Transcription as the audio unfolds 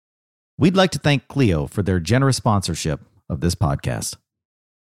We'd like to thank Clio for their generous sponsorship of this podcast.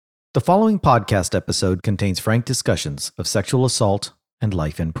 The following podcast episode contains frank discussions of sexual assault and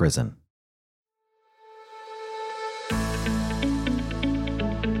life in prison.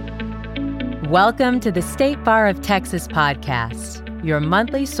 Welcome to the State Bar of Texas podcast, your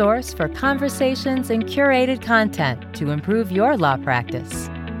monthly source for conversations and curated content to improve your law practice.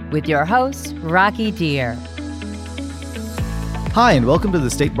 With your host, Rocky Deer. Hi, and welcome to the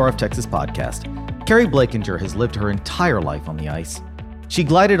State Bar of Texas podcast. Carrie Blakinger has lived her entire life on the ice. She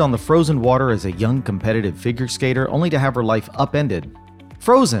glided on the frozen water as a young competitive figure skater, only to have her life upended,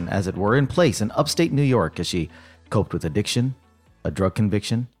 frozen, as it were, in place in upstate New York as she coped with addiction, a drug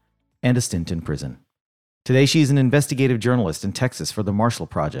conviction, and a stint in prison. Today, she's an investigative journalist in Texas for the Marshall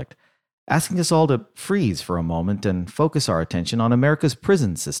Project, asking us all to freeze for a moment and focus our attention on America's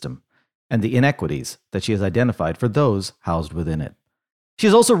prison system and the inequities that she has identified for those housed within it. She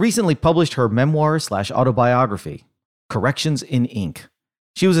has also recently published her memoir/autobiography, Corrections in Ink.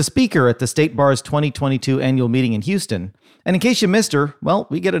 She was a speaker at the State Bar's 2022 annual meeting in Houston, and in case you missed her, well,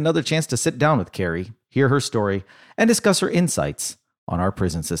 we get another chance to sit down with Carrie, hear her story, and discuss her insights on our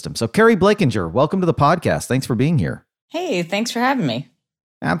prison system. So Carrie Blakinger, welcome to the podcast. Thanks for being here. Hey, thanks for having me.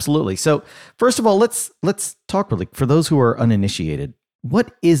 Absolutely. So first of all, let's talk really, for those who are uninitiated,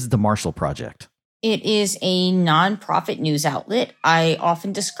 what is the Marshall Project? It is a nonprofit news outlet. I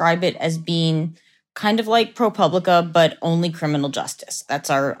often describe it as being kind of like ProPublica, but only criminal justice.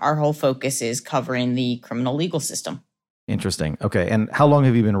 That's our whole focus, is covering the criminal legal system. Interesting. Okay. And how long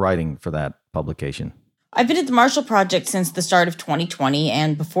have you been writing for that publication? I've been at the Marshall Project since the start of 2020.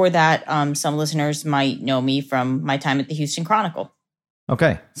 And before that, some listeners might know me from my time at the Houston Chronicle.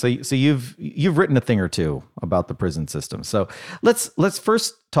 Okay, so you've written a thing or two about the prison system. So let's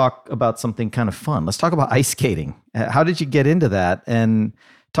first talk about something kind of fun. Let's talk about ice skating. How did you get into that? And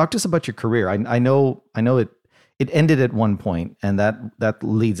talk to us about your career. I know it ended at one point, and that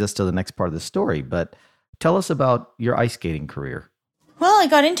leads us to the next part of the story. But tell us about your ice skating career. Well, I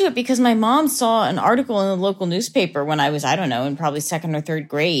got into it because my mom saw an article in the local newspaper when I was, in probably second or third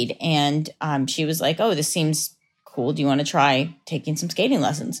grade, and she was like, "Oh, this seems cool. Do you want to try taking some skating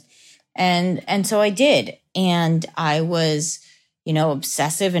lessons?" And so I did. And I was,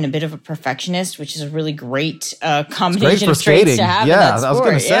 obsessive and a bit of a perfectionist, which is a really great combination of traits to have. Yeah, in that sport. I was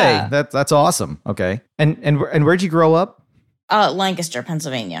going to say that's awesome. Okay. And where'd you grow up? Lancaster,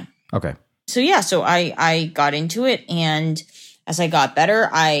 Pennsylvania. Okay. So I got into it, and as I got better,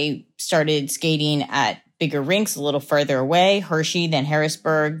 I started skating at bigger rinks a little further away, Hershey, then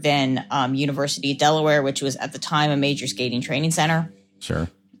Harrisburg, then University of Delaware, which was at the time a major skating training center. Sure.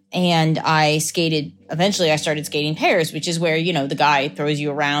 And eventually I started skating pairs, which is where, the guy throws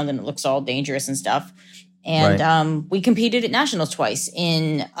you around and it looks all dangerous and stuff. And right. We competed at nationals twice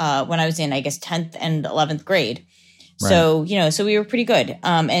when I was in, 10th and 11th grade. Right. So we were pretty good.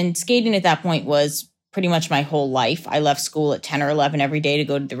 And skating at that point was pretty much my whole life. I left school at 10 or 11 every day to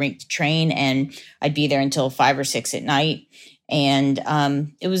go to the rink to train, and I'd be there until 5 or 6 at night. And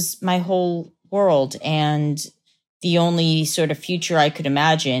it was my whole world and the only sort of future I could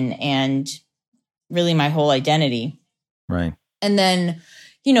imagine, and really my whole identity. Right. And then,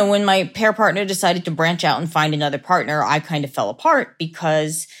 when my pair partner decided to branch out and find another partner, I kind of fell apart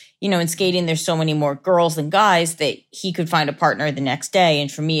because in skating, there's so many more girls than guys that he could find a partner the next day.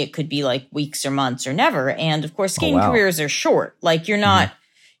 And for me, it could be like weeks or months or never. And of course, skating careers are short. Like you're not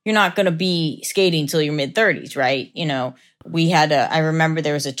going to be skating till your mid 30s, right? I remember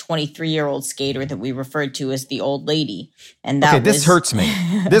there was a 23-year-old skater that we referred to as the old lady. And this hurts me.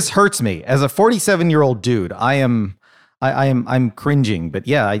 This hurts me. As a 47-year-old dude, I'm cringing, but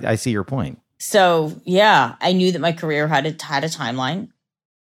yeah, I see your point. So yeah, I knew that my career had a timeline.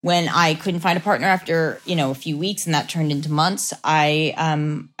 When I couldn't find a partner after, a few weeks, and that turned into months, I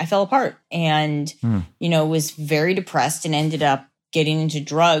fell apart and, was very depressed and ended up getting into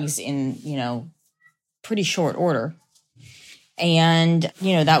drugs in, pretty short order. And,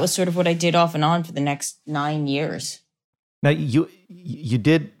 that was sort of what I did off and on for the next 9 years. Now, you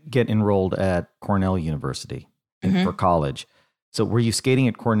did get enrolled at Cornell University for college. So were you skating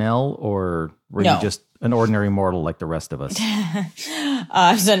at Cornell, or were you just an ordinary mortal like the rest of us?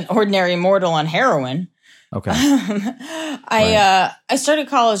 I was an ordinary mortal on heroin. Okay. I started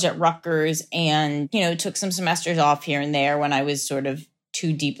college at Rutgers and, took some semesters off here and there when I was sort of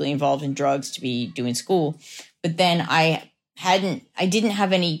too deeply involved in drugs to be doing school. But then I didn't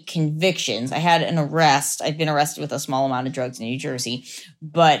have any convictions. I had an arrest. I'd been arrested with a small amount of drugs in New Jersey,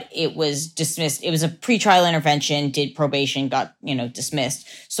 but it was dismissed. It was a pretrial intervention, did probation, got, dismissed.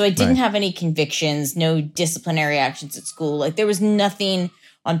 So I didn't have any convictions, no disciplinary actions at school. Like there was nothing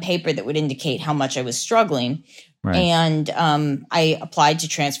on paper that would indicate how much I was struggling. Right. And I applied to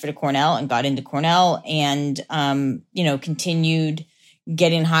transfer to Cornell and got into Cornell and, continued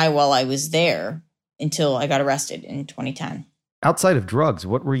getting high while I was there until I got arrested in 2010. Outside of drugs,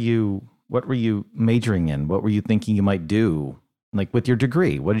 what were you majoring in? What were you thinking you might do? Like with your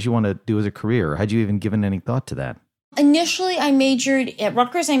degree, what did you want to do as a career? Had you even given any thought to that? Initially, I majored at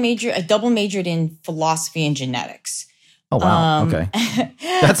Rutgers. I double majored in philosophy and genetics. Oh, wow. Okay.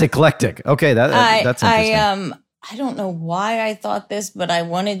 That's eclectic. Okay. That's interesting. I don't know why I thought this, but I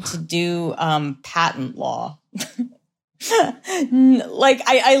wanted to do patent law. Like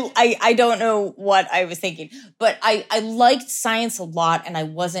I don't know what I was thinking, but I liked science a lot and I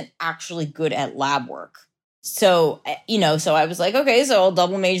wasn't actually good at lab work. So, so I was like, okay, so I'll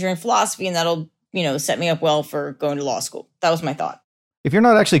double major in philosophy and that'll, set me up well for going to law school. That was my thought. If you're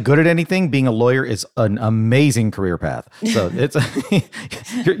not actually good at anything, being a lawyer is an amazing career path. So it's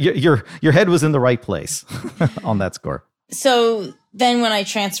your head was in the right place on that score. So then when I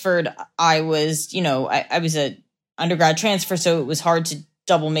transferred, I was, I was a undergrad transfer, so it was hard to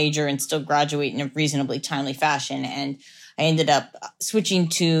double major and still graduate in a reasonably timely fashion. And I ended up switching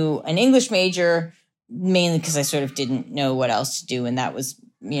to an English major, mainly because I sort of didn't know what else to do. And that was,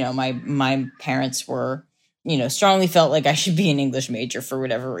 my parents were, strongly felt like I should be an English major for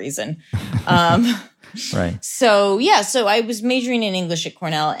whatever reason. Right. So I was majoring in English at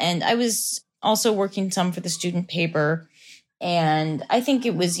Cornell, and I was also working some for the student paper. And I think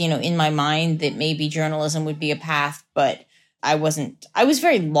it was, in my mind that maybe journalism would be a path, but I was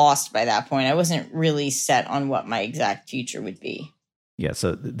very lost by that point. I wasn't really set on what my exact future would be. Yeah.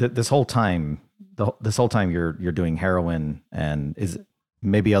 So this whole time you're doing heroin and is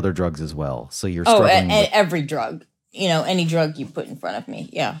maybe other drugs as well. So you're struggling with every drug, any drug you put in front of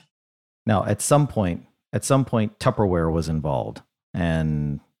me. Yeah. Now, at some point, Tupperware was involved.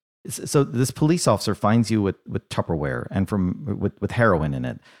 And so this police officer finds you with Tupperware and with heroin in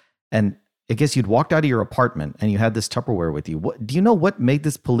it. And I guess you'd walked out of your apartment and you had this Tupperware with you. Do you know what made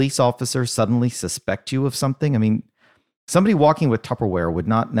this police officer suddenly suspect you of something? I mean, somebody walking with Tupperware would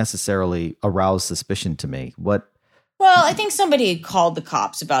not necessarily arouse suspicion to me. Well, I think somebody had called the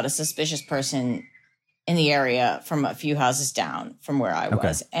cops about a suspicious person in the area from a few houses down from where I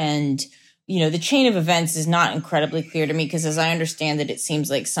was. And, the chain of events is not incredibly clear to me because as I understand it, it seems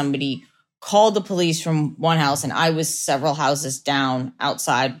like somebody called the police from one house and I was several houses down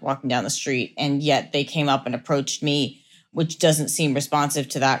outside walking down the street. And yet they came up and approached me, which doesn't seem responsive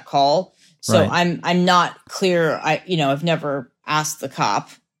to that call. So right. I'm not clear. I've never asked the cop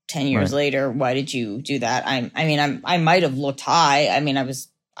 10 years later, why did you do that? I might have looked high.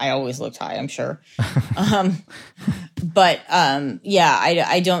 I always looked high, I'm sure. I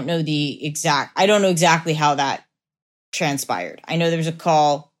don't know I don't know exactly how that transpired. I know there was a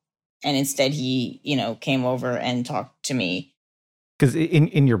call and instead he, came over and talked to me. Because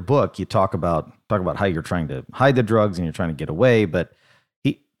in your book, you talk about how you're trying to hide the drugs and you're trying to get away, but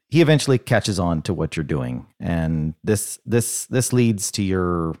he eventually catches on to what you're doing. And this leads to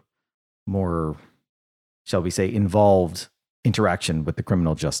your more, shall we say, involved interaction with the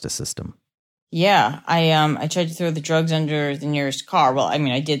criminal justice system. Yeah, I tried to throw the drugs under the nearest car. Well,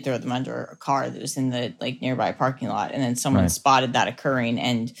 I did throw them under a car that was in the nearby parking lot, and then someone spotted that occurring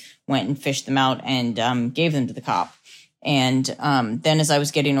and went and fished them out and gave them to the cop. And then as I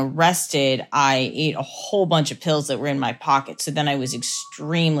was getting arrested, I ate a whole bunch of pills that were in my pocket. So then I was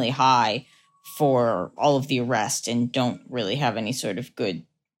extremely high for all of the arrest and don't really have any sort of good.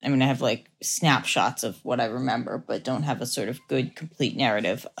 I have snapshots of what I remember, but don't have a sort of good, complete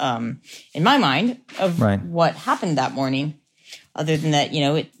narrative in my mind of what happened that morning. Other than that,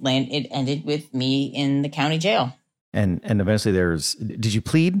 it ended with me in the county jail. And eventually did you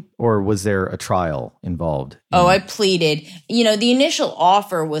plead or was there a trial involved? I pleaded. The initial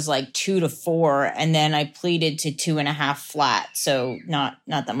offer was 2 to 4 and then I pleaded to 2.5 flat. So not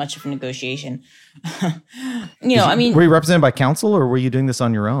that much of a negotiation. Were you represented by counsel or were you doing this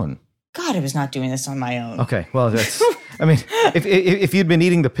on your own? God, I was not doing this on my own. Okay. Well, that's, if you'd been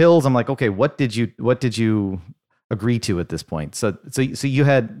eating the pills, I'm like, okay, what did you agree to at this point? So did you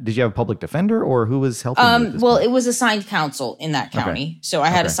have a public defender or who was helping you? Well, it was assigned counsel in that county. Okay. So I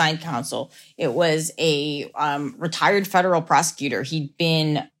had assigned counsel. It was a retired federal prosecutor. He'd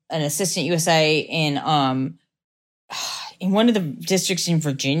been an assistant USA in one of the districts in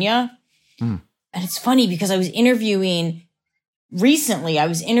Virginia. Mm. And it's funny because I was interviewing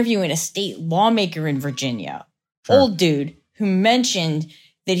a state lawmaker in Virginia, old dude who mentioned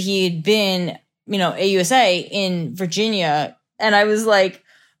that he had been AUSA in Virginia. And I was like,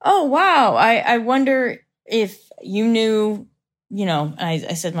 oh, wow. I wonder if you knew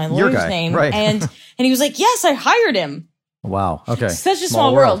I said my Your lawyer's guy, name. right. And he was like, yes, I hired him. Wow. Okay. Such a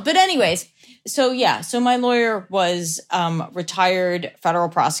small world. But anyways, so my lawyer was retired federal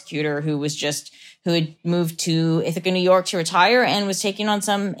prosecutor who had moved to Ithaca, New York to retire and was taking on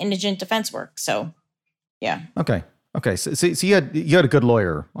some indigent defense work. So, yeah. Okay. So you had a good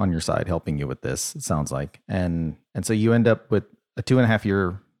lawyer on your side helping you with this, it sounds like. And so you end up with a 2.5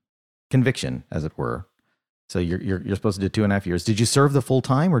 year conviction, as it were. So you're supposed to do 2.5 years. Did you serve the full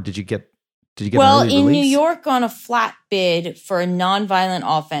time, or did you get well, an early in release? New York, on a flat bid for a nonviolent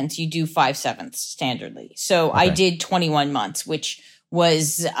offense, you do 5/7 standardly. So I did 21 months, which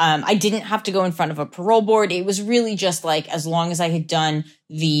was, I didn't have to go in front of a parole board. It was really just like, as long as I had done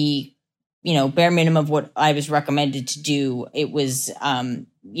the, bare minimum of what I was recommended to do, it was,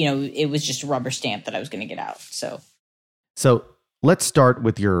 it was just a rubber stamp that I was going to get out. So let's start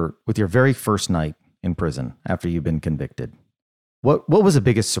with your very first night in prison after you've been convicted. What was the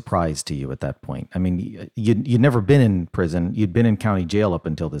biggest surprise to you at that point? I mean, you'd never been in prison. You'd been in county jail up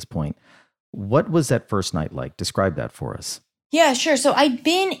until this point. What was that first night like? Describe that for us. Yeah, sure. So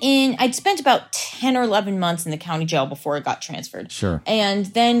I'd spent about 10 or 11 months in the county jail before I got transferred. Sure. And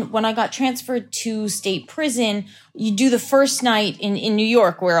then when I got transferred to state prison, you do the first night in New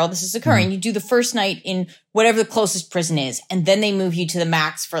York where all this is occurring. Mm-hmm. You do the first night in whatever the closest prison is. And then they move you to the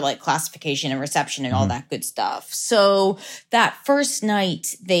max for like classification and reception and all that good stuff. So that first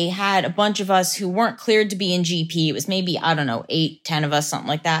night, they had a bunch of us who weren't cleared to be in GP. It was maybe, 8, 10 of us, something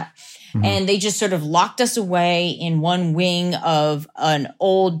like that. Mm-hmm. And they just sort of locked us away in one wing of an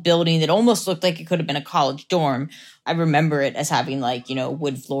old building that almost looked like it could have been a college dorm. I remember it as having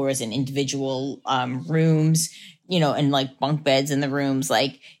wood floors and individual rooms, and like bunk beds in the rooms.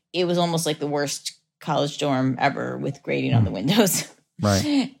 Like it was almost like the worst college dorm ever with grating on the windows.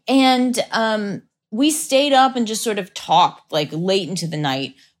 Right. And we stayed up and just sort of talked like late into the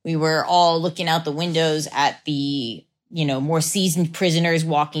night. We were all looking out the windows at the more seasoned prisoners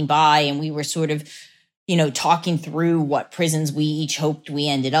walking by. And we were sort of, talking through what prisons we each hoped we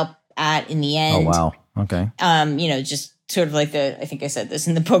ended up at in the end. Oh, wow. Okay. Just sort of like I think I said this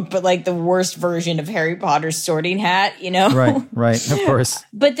in the book, but like the worst version of Harry Potter's Sorting Hat, Right. Of course.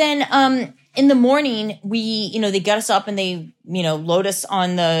 But then, in the morning, they got us up and they, load us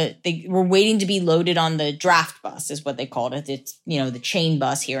on they were waiting to be loaded on the draft bus is what they called it. It's, the chain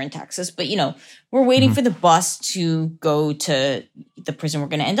bus here in Texas. But, we're waiting for the bus to go to the prison we're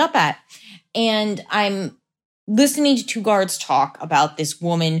going to end up at. And I'm listening to 2 guards talk about this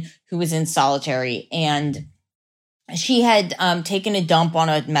woman who was in solitary, and she had taken a dump on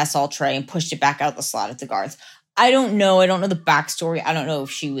a mess hall tray and pushed it back out the slot at the guards. I don't know the backstory. I don't know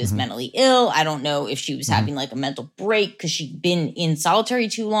if she was mentally ill. I don't know if she was having like a mental break because she'd been in solitary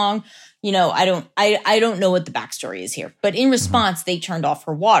too long. I don't know what the backstory is here. But in response, they turned off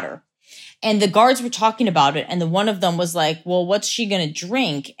her water. And the guards were talking about it. And one of them was like, well, what's she going to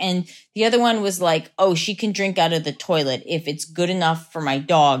drink? And the other one was like, oh, she can drink out of the toilet. If it's good enough for my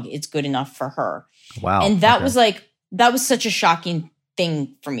dog, it's good enough for her. Wow. And that was such a shocking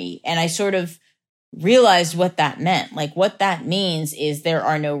thing for me. And I sort of realized what that meant. Like what that means is there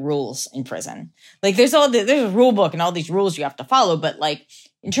are no rules in prison. Like there's a rule book and all these rules you have to follow. But like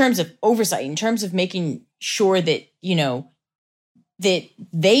in terms of oversight, in terms of making sure that, that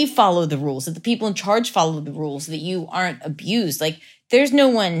they follow the rules, that the people in charge follow the rules, that you aren't abused. Like there's no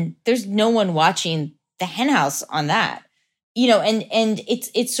one watching the henhouse on that, and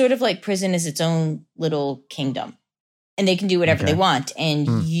it's sort of like prison is its own little kingdom. And they can do whatever they want. And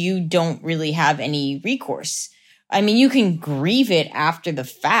you don't really have any recourse. I mean, you can grieve it after the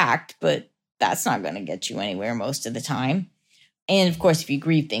fact, but that's not going to get you anywhere most of the time. And of course, if you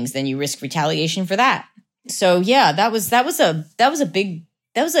grieve things, then you risk retaliation for that. So yeah, that was a big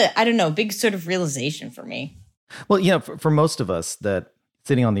sort of realization for me. Well, for most of us that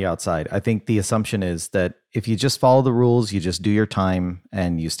sitting on the outside, I think the assumption is that if you just follow the rules, you just do your time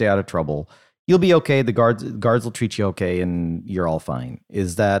and you stay out of trouble, you'll be okay. The guards will treat you okay, and you're all fine.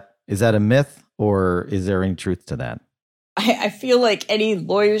 Is that a myth, or is there any truth to that? I feel like any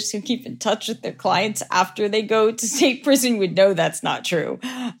lawyers who keep in touch with their clients after they go to state prison would know that's not true.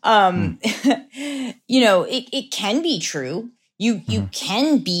 It can be true. You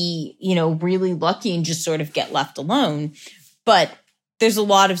can be, really lucky and just sort of get left alone, but there's a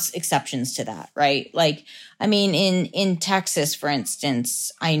lot of exceptions to that, right? Like, I mean, in Texas, for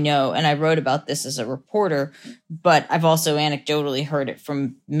instance, I know, and I wrote about this as a reporter, but I've also anecdotally heard it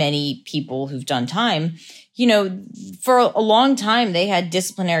from many people who've done time. For a long time, they had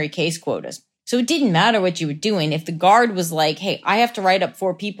disciplinary case quotas. So it didn't matter what you were doing. If the guard was like, hey, I have to write up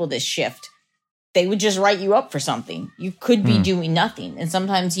 4 people this shift, they would just write you up for something. You could be doing nothing. And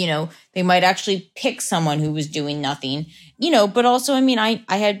sometimes, they might actually pick someone who was doing nothing, but also, I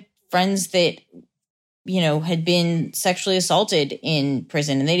had friends that, had been sexually assaulted in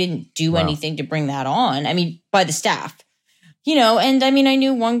prison and they didn't do anything to bring that on. By the staff, and I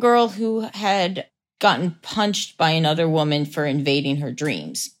knew one girl who had gotten punched by another woman for invading her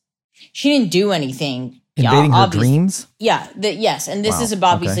dreams. She didn't do anything. Invading her dreams? Yeah. Yes. And this is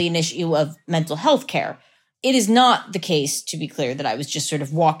obviously an issue of mental health care. It is not the case, to be clear, that I was just sort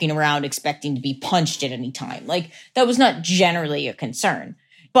of walking around expecting to be punched at any time. Like, that was not generally a concern.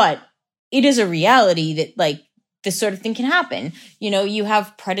 But it is a reality that, this sort of thing can happen. You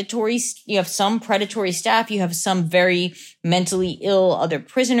have some predatory staff, you have some very mentally ill other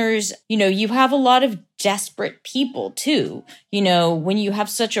prisoners, you have a lot of desperate people too. When you have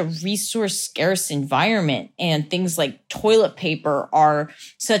such a resource scarce environment and things like toilet paper are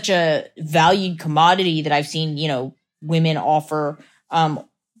such a valued commodity that I've seen, women offer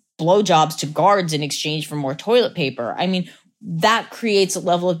blowjobs to guards in exchange for more toilet paper. That creates a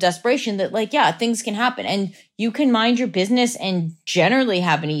level of desperation that things can happen and you can mind your business and generally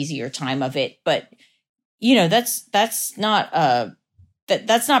have an easier time of it. But, that's not,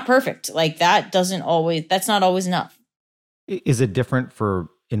 that's not perfect. That's not always enough. Is it different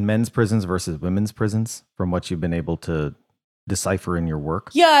in men's prisons versus women's prisons from what you've been able to decipher in your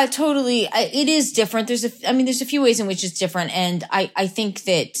work? Yeah, totally. It is different. There's a few ways in which it's different. And I think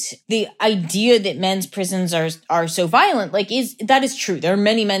that the idea that men's prisons are so violent, that is true. There are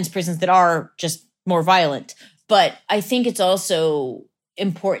many men's prisons that are just more violent. But I think it's also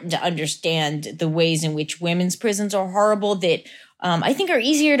important to understand the ways in which women's prisons are horrible that I think are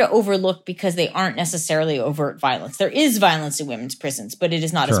easier to overlook because they aren't necessarily overt violence. There is violence in women's prisons, but it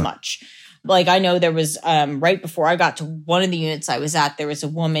is not as much. I know there was, right before I got to one of the units I was at, there was a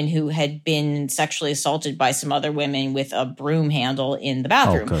woman who had been sexually assaulted by some other women with a broom handle in the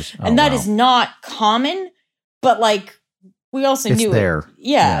bathroom. And that is not common, but we also knew there. It.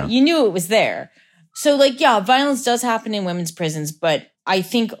 Yeah, you knew it was there. So violence does happen in women's prisons, but I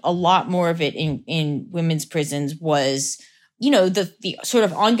think a lot more of it in women's prisons was, the sort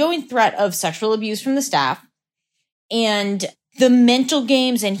of ongoing threat of sexual abuse from the staff and the mental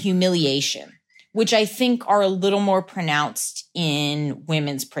games and humiliation, which I think are a little more pronounced in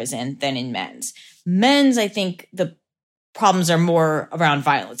women's prison than in men's. Men's, I think the problems are more around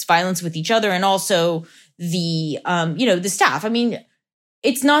violence with each other, and also the, the staff.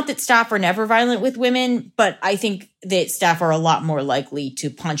 It's not that staff are never violent with women, but I think that staff are a lot more likely to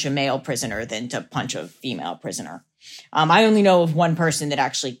punch a male prisoner than to punch a female prisoner. I only know of one person that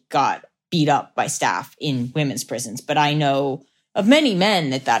actually got beat up by staff in women's prisons, but I know of many men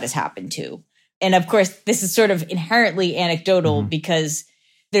that has happened to. And of course, this is sort of inherently anecdotal because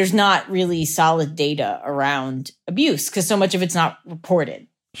there's not really solid data around abuse because so much of it's not reported,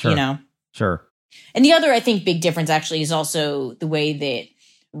 Sure. And the other, I think, big difference actually is also the way that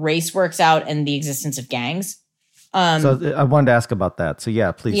race works out and the existence of gangs. So I wanted to ask about that.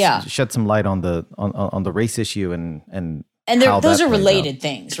 So please shed some light on the race issue and those are related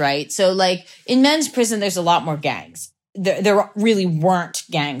things, right? So in men's prison, there's a lot more gangs. There really weren't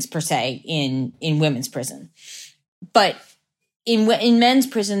gangs per se in women's prison, but in men's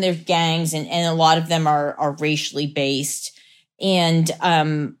prison, there's gangs and a lot of them are racially based. And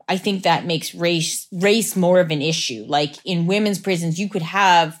I think that makes race more of an issue. In women's prisons, you could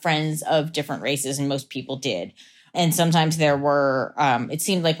have friends of different races, and most people did. And sometimes there were, it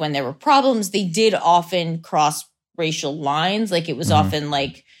seemed like when there were problems, they did often cross racial lines. It was often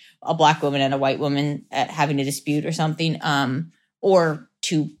a black woman and a white woman having a dispute or something, or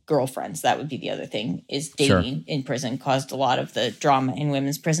two girlfriends. That would be the other thing, is dating in prison caused a lot of the drama in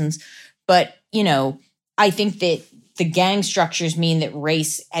women's prisons. But, I think that the gang structures mean that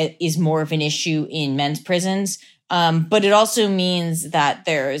race is more of an issue in men's prisons. But it also means that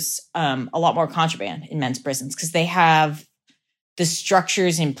there's a lot more contraband in men's prisons because they have the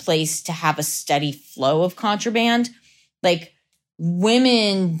structures in place to have a steady flow of contraband.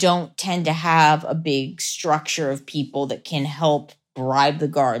 Women don't tend to have a big structure of people that can help bribe the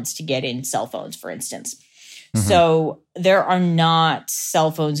guards to get in cell phones, for instance. So there are not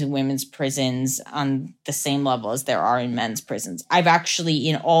cell phones in women's prisons on the same level as there are in men's prisons. I've actually,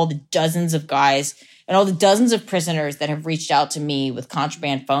 in all the dozens of guys and all the dozens of prisoners that have reached out to me with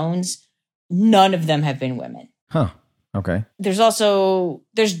contraband phones, none of them have been women. Huh. Okay. There's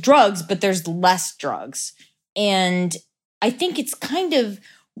drugs, but there's less drugs. And I think it's kind of,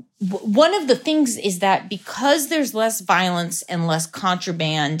 one of the things is that because there's less violence and less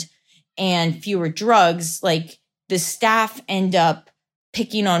contraband and fewer drugs, the staff end up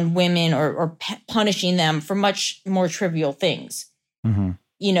picking on women or punishing them for much more trivial things. Mm-hmm.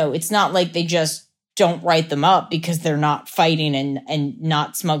 You know, it's not like they just don't write them up because they're not fighting and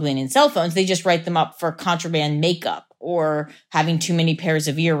not smuggling in cell phones. They just write them up for contraband makeup or having too many pairs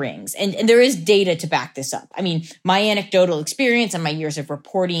of earrings. And there is data to back this up. I mean, my anecdotal experience and my years of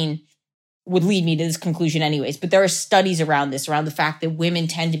reporting would lead me to this conclusion anyways. But there are studies around this, around the fact that women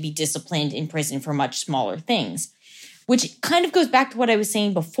tend to be disciplined in prison for much smaller things, which kind of goes back to what I was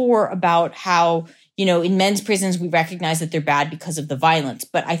saying before about how, you know, in men's prisons, we recognize that they're bad because of the violence.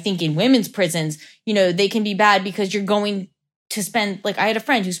 But I think in women's prisons, you know, they can be bad because you're going to spend, like I had a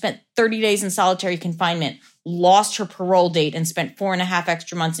friend who spent 30 days in solitary confinement, lost her parole date, and spent 4.5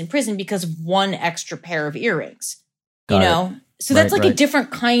 extra months in prison because of one extra pair of earrings, you know? So that's like a different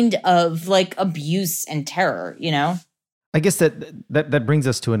kind of like abuse and terror, you know? I guess that brings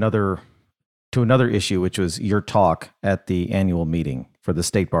us to another issue, which was your talk at the annual meeting for the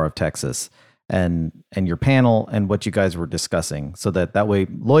State Bar of Texas and your panel and what you guys were discussing, so that way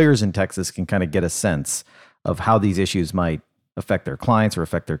lawyers in Texas can kind of get a sense of how these issues might affect their clients or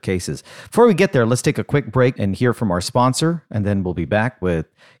affect their cases. Before we get there, let's take a quick break and hear from our sponsor, and then we'll be back with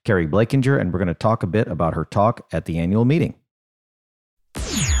Carrie Blakinger, and we're going to talk a bit about her talk at the annual meeting.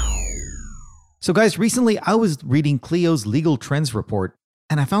 So guys, recently I was reading Clio's Legal Trends Report,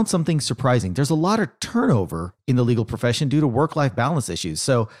 and I found something surprising. There's a lot of turnover in the legal profession due to work-life balance issues.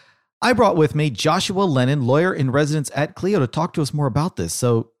 So I brought with me Joshua Lennon, lawyer in residence at Clio, to talk to us more about this.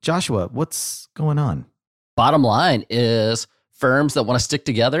 So Joshua, what's going on? Bottom line is firms that want to stick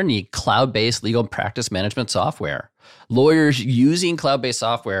together need cloud-based legal practice management software. Lawyers using cloud-based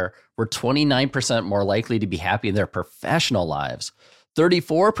software were 29% more likely to be happy in their professional lives,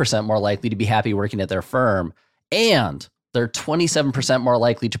 34% more likely to be happy working at their firm, and they're 27% more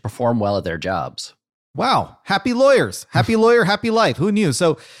likely to perform well at their jobs. Wow. Happy lawyers. Happy lawyer, happy life. Who knew?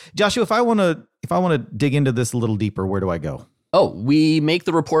 So Joshua, if I want to dig into this a little deeper, where do I go? Oh, we make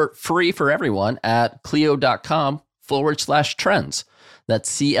the report free for everyone at clio.com/trends.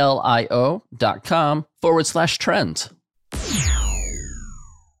 That's CLIO.com/trends.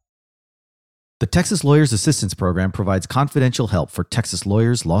 The Texas Lawyers Assistance Program provides confidential help for Texas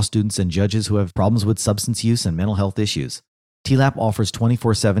lawyers, law students, and judges who have problems with substance use and mental health issues. TLAP offers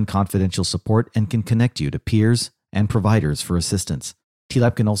 24/7 confidential support and can connect you to peers and providers for assistance.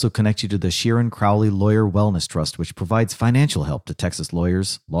 TLAP can also connect you to the Sheeran Crowley Lawyer Wellness Trust, which provides financial help to Texas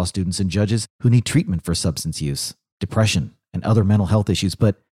lawyers, law students, and judges who need treatment for substance use, depression, and other mental health issues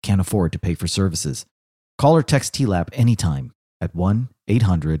but can't afford to pay for services. Call or text TLAP anytime at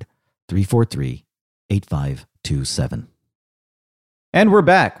 1-800-343-8527. And we're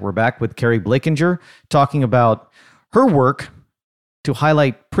back. We're back with Carrie Blakinger talking about her work to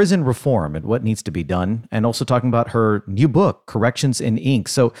highlight prison reform and what needs to be done, and also talking about her new book, Corrections in Ink.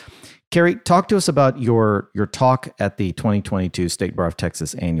 So, Carrie, talk to us about your talk at the 2022 State Bar of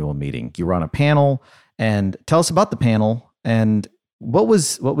Texas annual meeting. You were on a panel, and tell us about the panel and what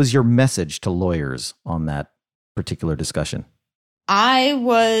was your message to lawyers on that particular discussion? I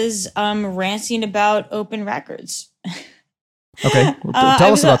was ranting about open records. Okay, well,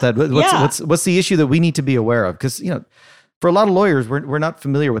 tell us about that. What's the issue that we need to be aware of? Because, you know, for a lot of lawyers, we're not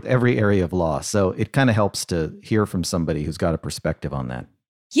familiar with every area of law, so it kind of helps to hear from somebody who's got a perspective on that.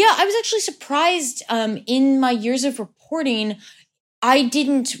 Yeah, I was actually surprised in my years of reporting. I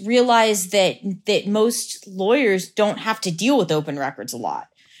didn't realize that most lawyers don't have to deal with open records a lot.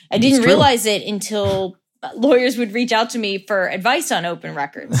 I didn't realize it until lawyers would reach out to me for advice on open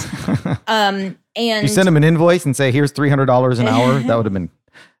records. And you send them an invoice and say, "Here's $300 an hour." That would have been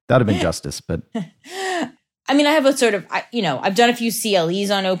justice. But I mean, I have a sort of, I've done a few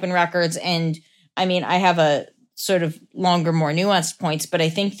CLEs on open records, and I mean, I have a sort of longer, more nuanced points. But I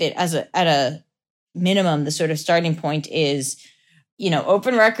think that at a minimum, the sort of starting point is,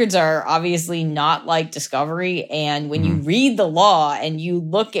 open records are obviously not like discovery. And when you read the law and you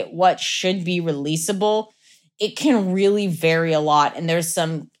look at what should be releasable, it can really vary a lot. And there's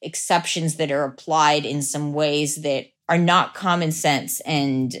some exceptions that are applied in some ways that are not common sense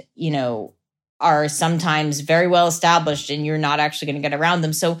and, are sometimes very well established, and you're not actually going to get around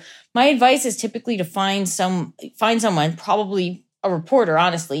them. So my advice is typically to find someone, probably a reporter,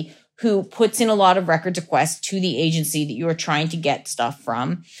 honestly, who puts in a lot of records requests to the agency that you are trying to get stuff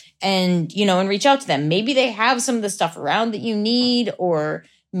from, and, and reach out to them. Maybe they have some of the stuff around that you need, or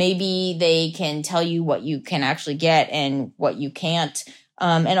maybe they can tell you what you can actually get and what you can't.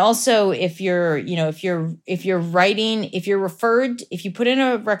 And also, if you put in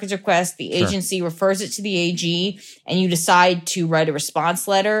a records request, the agency refers it to the AG, and you decide to write a response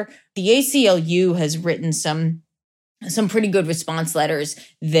letter. The ACLU has written some some pretty good response letters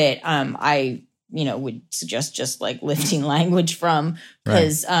that I would suggest just like lifting language from,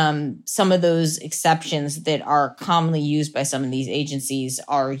 because some of those exceptions that are commonly used by some of these agencies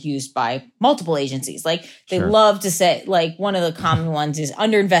are used by multiple agencies. Like they love to say, like one of the common ones is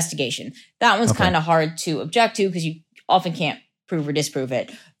under investigation. That one's kind of hard to object to because you often can't prove or disprove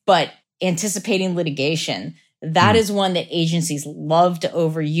it. But anticipating litigation, that is one that agencies love to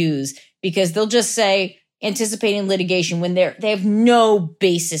overuse, because they'll just say anticipating litigation when they have no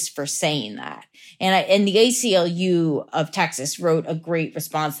basis for saying that. And the ACLU of Texas wrote a great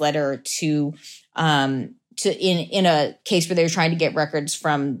response letter to in a case where they were trying to get records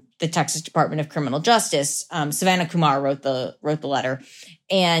from the Texas Department of Criminal Justice. Savannah Kumar wrote the letter,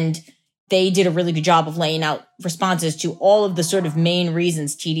 and they did a really good job of laying out responses to all of the sort of main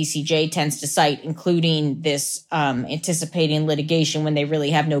reasons TDCJ tends to cite, including this anticipating litigation when they really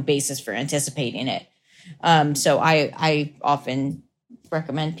have no basis for anticipating it. So I often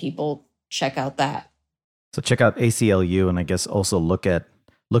recommend people check out that. So check out ACLU, and I guess also look at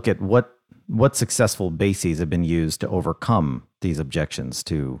what successful bases have been used to overcome these objections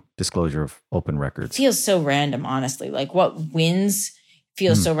to disclosure of open records. It feels so random, honestly. Like what wins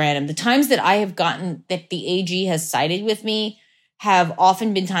feels so random. The times that I have gotten that the AG has sided with me have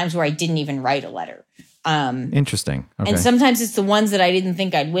often been times where I didn't even write a letter. Interesting. Okay. And sometimes it's the ones that I didn't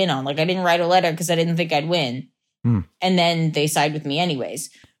think I'd win on. Like I didn't write a letter because I didn't think I'd win. And then they side with me anyways.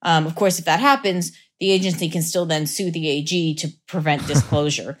 Of course, if that happens, the agency can still then sue the AG to prevent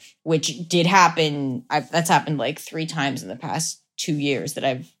disclosure, which did happen. That's happened like 3 times in the past 2 years that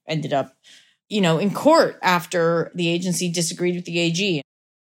I've ended up, in court after the agency disagreed with the AG.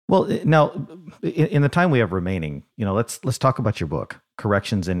 Well, now, in the time we have remaining, let's talk about your book,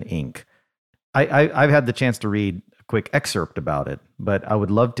 Corrections in Ink. I've had the chance to read a quick excerpt about it, but I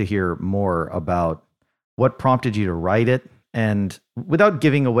would love to hear more about what prompted you to write it, and without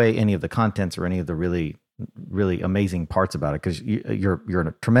giving away any of the contents or any of the really, really amazing parts about it, because you're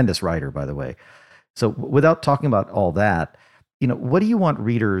a tremendous writer, by the way. So without talking about all that, what do you want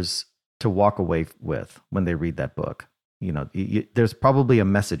readers to walk away with when they read that book? There's probably a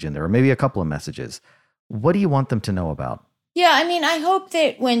message in there, or maybe a couple of messages. What do you want them to know about? Yeah, I mean, I hope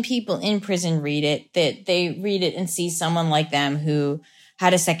that when people in prison read it, that they read it and see someone like them who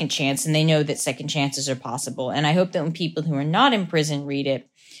had a second chance, and they know that second chances are possible. And I hope that when people who are not in prison read it,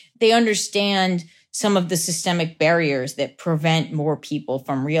 they understand some of the systemic barriers that prevent more people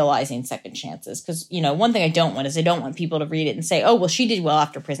from realizing second chances. Because, one thing I don't want is I don't want people to read it and say, oh, well, she did well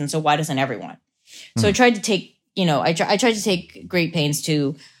after prison, so why doesn't everyone? So I tried to take, I tried to take great pains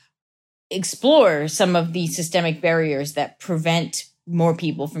to explore some of the systemic barriers that prevent more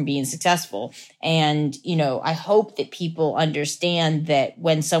people from being successful. And, I hope that people understand that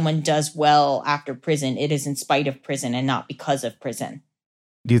when someone does well after prison, it is in spite of prison and not because of prison.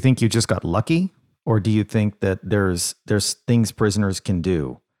 Do you think you just got lucky? Or do you think that there's things prisoners can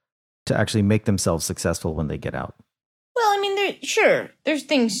do to actually make themselves successful when they get out? Well, I mean, there's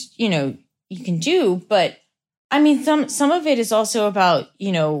things, you can do, but I mean, some of it is also about,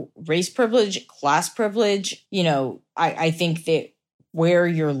 race privilege, class privilege. I think that where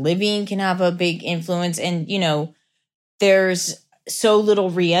you're living can have a big influence. And, there's so little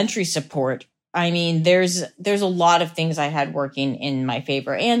reentry support. I mean, there's a lot of things I had working in my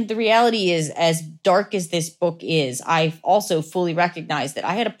favor. And the reality is, as dark as this book is, I've also fully recognized that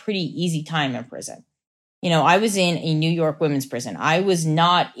I had a pretty easy time in prison. I was in a New York women's prison. I was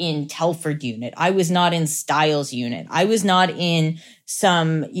not in Telford unit. I was not in Stiles unit. I was not in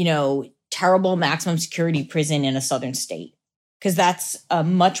some, terrible maximum security prison in a southern state, because that's a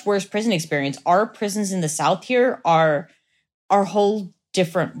much worse prison experience. Our prisons in the South here are a whole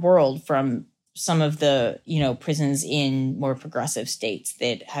different world from some of the, prisons in more progressive states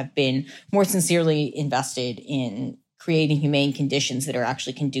that have been more sincerely invested in creating humane conditions that are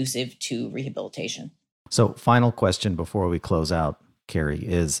actually conducive to rehabilitation. So final question before we close out, Carrie,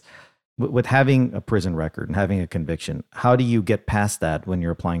 is with having a prison record and having a conviction, how do you get past that when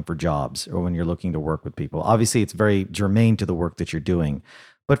you're applying for jobs or when you're looking to work with people? Obviously, it's very germane to the work that you're doing.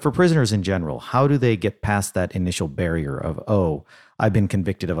 But for prisoners in general, how do they get past that initial barrier of, oh, I've been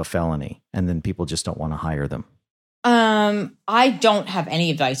convicted of a felony, and then people just don't want to hire them? I don't have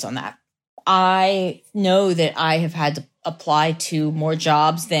any advice on that. I know that I have had to apply to more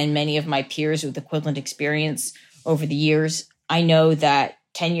jobs than many of my peers with equivalent experience over the years. I know that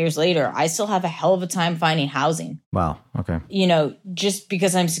 10 years later, I still have a hell of a time finding housing. Wow. Okay. Just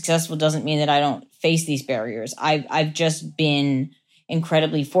because I'm successful doesn't mean that I don't face these barriers. I've just been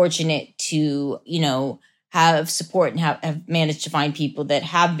incredibly fortunate to, have support and have managed to find people that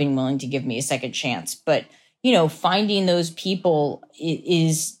have been willing to give me a second chance. But, finding those people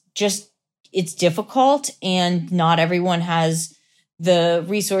is just, it's difficult, and not everyone has the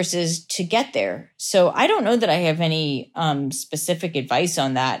resources to get there. So I don't know that I have any specific advice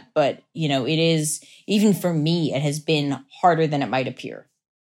on that, but it is, even for me, it has been harder than it might appear.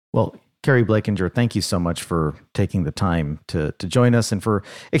 Well, Carrie Blakinger, thank you so much for taking the time to join us and for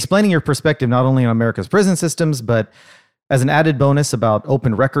explaining your perspective not only on America's prison systems, but as an added bonus about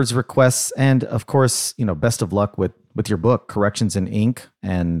open records requests. And of course, best of luck with your book, Corrections in Ink.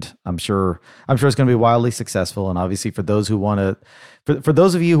 And I'm sure it's going to be wildly successful. And obviously for those who want to, for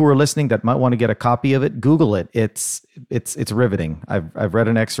those of you who are listening that might want to get a copy of it, Google it. It's riveting. I've read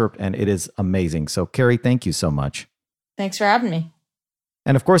an excerpt and it is amazing. So Carrie, thank you so much. Thanks for having me.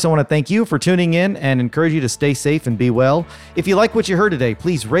 And of course, I want to thank you for tuning in and encourage you to stay safe and be well. If you like what you heard today,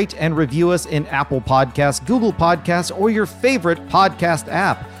 please rate and review us in Apple Podcasts, Google Podcasts, or your favorite podcast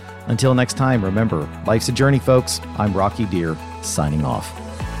app. Until next time, remember, life's a journey, folks. I'm Rocky Deer, signing off.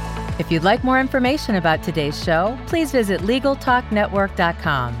 If you'd like more information about today's show, please visit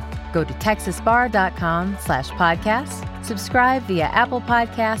LegalTalkNetwork.com. Go to TexasBar.com/podcast. Subscribe via Apple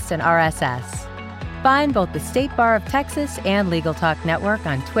Podcasts and RSS. Find both the State Bar of Texas and Legal Talk Network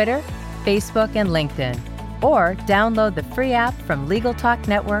on Twitter, Facebook, and LinkedIn. Or download the free app from Legal Talk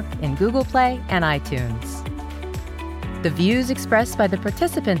Network in Google Play and iTunes. The views expressed by the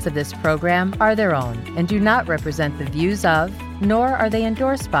participants of this program are their own and do not represent the views of, nor are they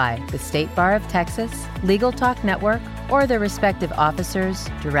endorsed by, the State Bar of Texas, Legal Talk Network, or their respective officers,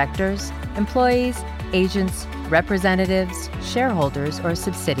 directors, employees, agents, representatives, shareholders, or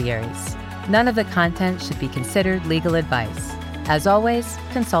subsidiaries. None of the content should be considered legal advice. As always,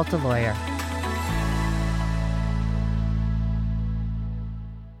 consult a lawyer.